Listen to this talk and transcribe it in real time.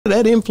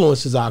of that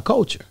influences our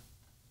culture.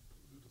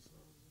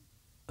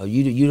 Oh,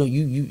 you're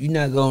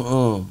not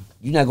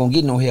gonna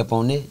get no help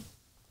on that.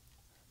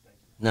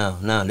 No,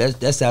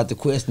 that's out the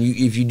question.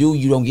 If you do,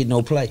 you don't get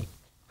no play.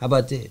 How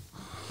about that?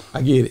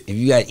 I get it. If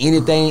you got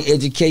anything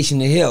education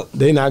to help,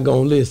 they not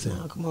gonna listen.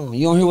 Oh, come on,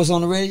 you don't hear what's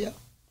on the radio?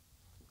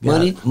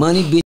 Money,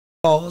 bitch,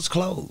 cars,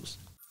 clothes.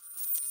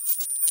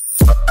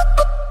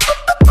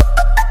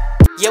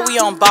 Yeah, we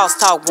on Boss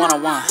Talk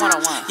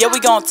 101. Yeah, we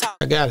gonna talk.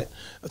 I got it.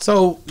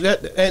 So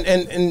that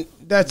and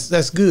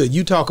that's good.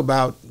 You talk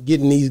about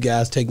getting these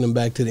guys, taking them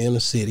back to the inner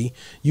city.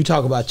 You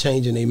talk about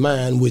changing their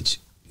mind, which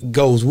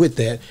goes with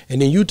that.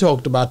 And then you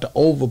talked about the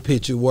over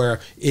picture where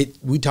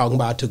we talking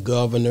about to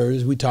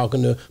governors, we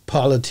talking to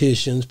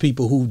politicians,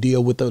 people who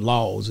deal with the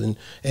laws and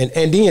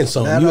then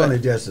some. Not only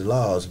just the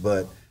laws,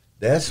 but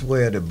that's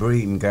where the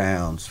breeding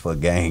grounds for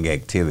gang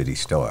activity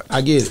starts.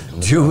 I get it.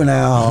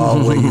 Juvenile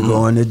hall where you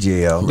going to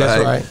jail.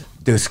 That's right.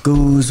 The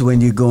schools when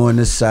you go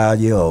to sell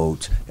your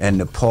oats, and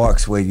the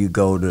parks where you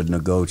go to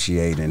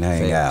negotiate and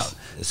hang out.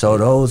 So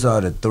those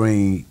are the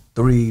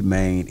three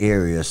main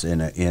areas in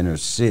the inner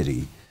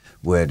city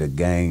where the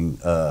gang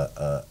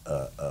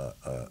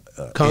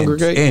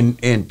congregate.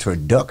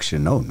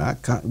 Introduction. No, not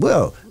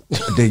well.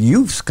 The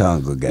youths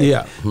congregate.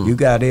 Yeah. You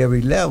got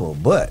every level,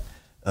 but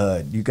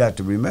you got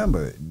to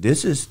remember,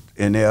 this is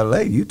in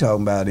L.A. You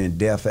talking about in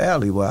Death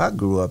Alley, where I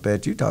grew up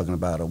at. You talking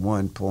about a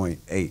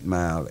 1.8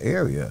 mile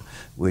area,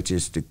 which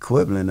is the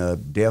equivalent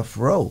of Death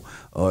Row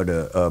or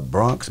the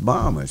Bronx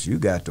Bombers. You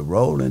got the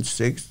Rolling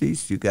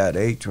 60s, you got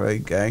 8-Tray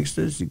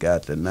Gangsters, you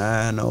got the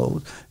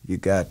 9-0s, you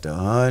got the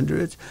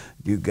 100s,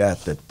 you got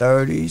the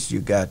 30s, you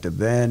got the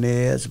Van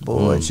Ness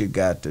boys, you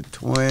got the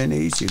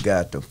 20s, you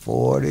got the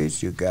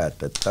 40s, you got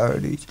the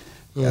 30s.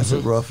 That's a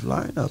rough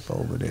lineup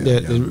over there.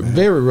 That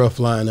very rough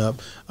lineup.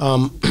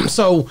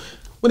 So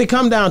when it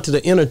come down to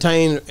the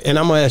entertainment, and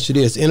I'm gonna ask you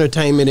this: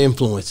 entertainment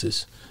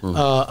influences.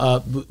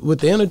 With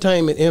the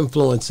entertainment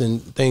influencing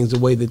things the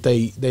way that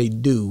they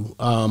do,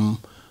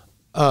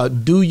 how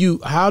do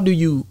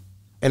you?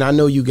 And I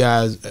know you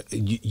guys,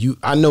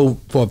 I know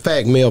for a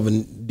fact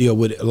Melvin deal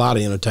with a lot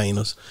of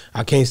entertainers.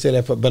 I can't say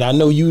that, but I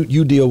know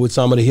you deal with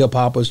some of the hip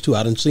hoppers too.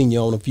 I done seen you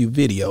on a few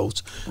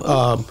videos.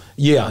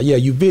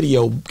 You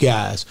video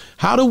guys.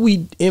 How do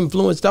we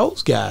influence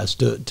those guys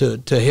to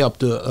help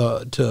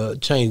to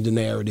change the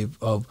narrative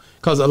of?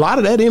 Because a lot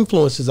of that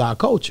influences our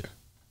culture.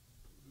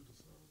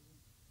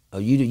 Oh,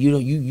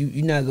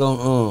 you're not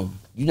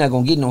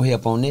gonna get no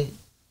help on that.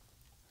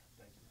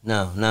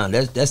 No,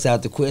 that's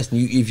out the question.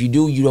 If you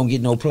do, you don't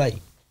get no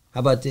play. How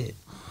about that?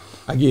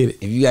 I get it.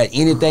 If you got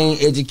anything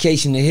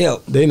education to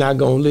help, they not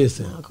gonna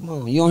listen. Oh, come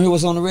on, you don't hear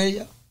what's on the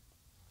radio?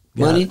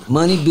 Money,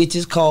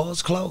 bitches,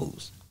 cars,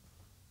 clothes.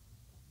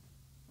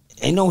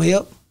 Ain't no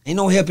help. Ain't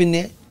no help in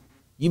that.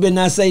 You better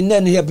not say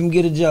nothing to help him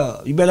get a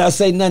job. You better not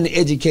say nothing to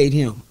educate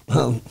him.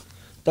 Throw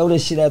that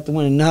shit out the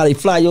window. Know how they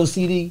fly your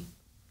CD?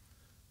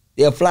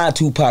 They'll fly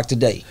Tupac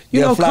today.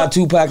 They'll fly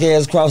Tupac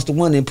ass across the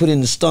window and put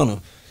in the stunner.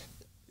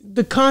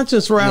 The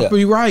conscious rap,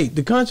 you're right.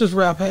 The conscious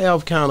rap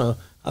have kind of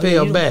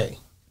fell back.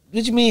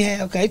 What you mean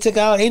have? Okay, took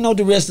out. Ain't no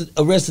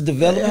Arrested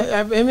Development.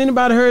 Have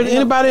anybody heard?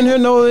 Anybody in here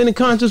know any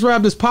conscious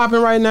rap that's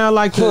popping right now?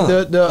 Like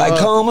the like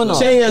Common or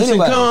Chance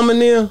and Common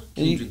there.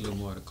 Kendrick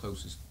Lamar, the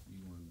closest you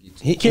want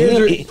to get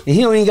to.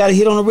 He don't even got a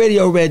hit on the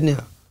radio right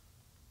now.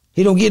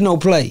 He don't get no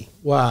play.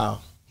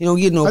 Wow. He don't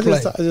get no play.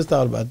 I just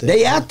thought about that.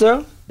 They out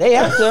there.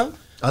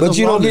 But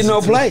you don't get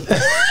no play.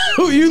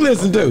 Who you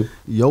listen to?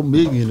 Yo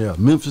Millionaire,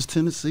 Memphis,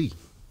 Tennessee.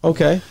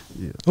 Okay.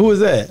 Yeah. Who is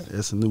that?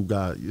 It's a new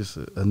guy. It's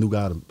a new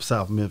guy to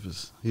South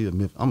Memphis. He a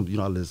Memphis. I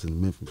listen to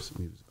Memphis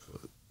music.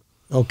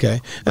 Okay.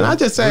 And I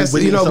just asked,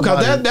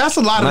 because that's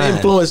a lot of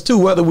influence too,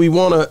 whether we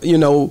want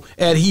to,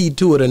 add heed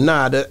to it or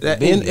not.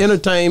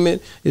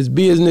 Entertainment is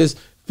business.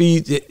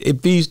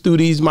 It feeds through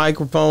these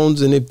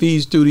microphones and it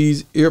feeds through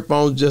these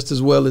earphones just as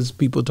well as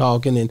people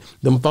talking. And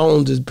them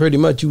phones is pretty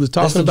much you was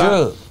talking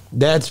about.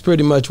 That's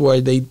pretty much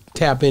where they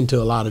tap into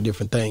a lot of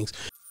different things.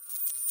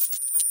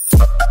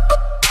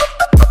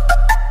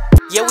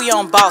 Yeah, we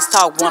on Boss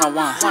Talk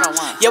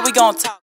 101. Yeah, we gonna talk.